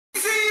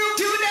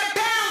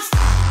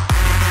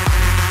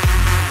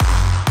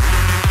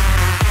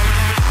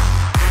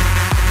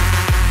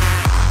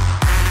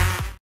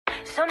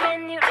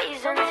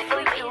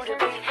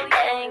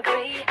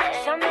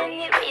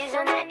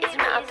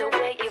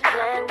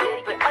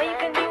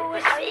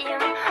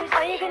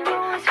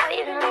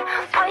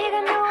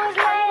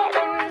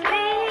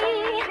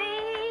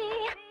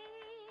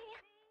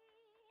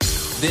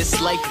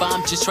This life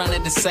I'm just trying to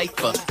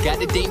decipher.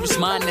 Got a dangerous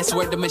mind, that's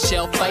word to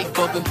Michelle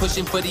Pfeiffer. Been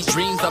pushing for these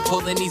dreams by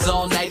pulling these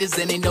all-nighters,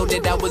 and they know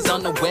that I was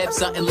on the web,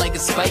 something like a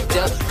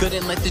spider.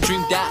 Couldn't let the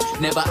dream die,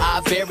 never I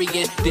vary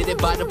it. Did it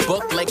by the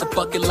book like a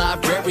fucking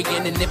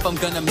librarian. And if I'm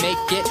gonna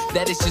make it,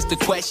 that is just a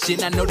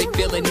question. I know they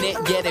feeling it,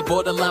 yeah, they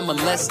borderline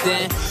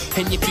molesting.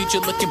 And your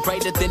future looking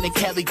brighter than a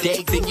Cali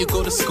day. Then you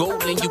go to school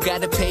and you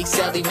gotta pay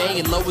Sally Mae,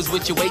 and low is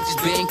what your wages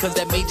been, cause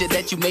that major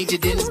that you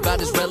majored in is about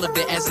as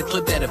relevant as the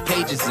clip that a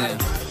page is in.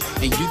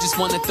 And you just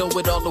wanna throw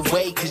it all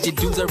away, cause your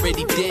dues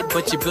already did,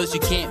 but your bills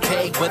you can't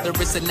pay. Whether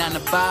it's a 9 to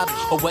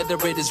 5 or whether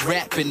it is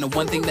rapping, the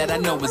one thing that I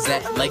know is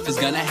that life is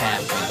gonna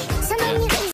happen.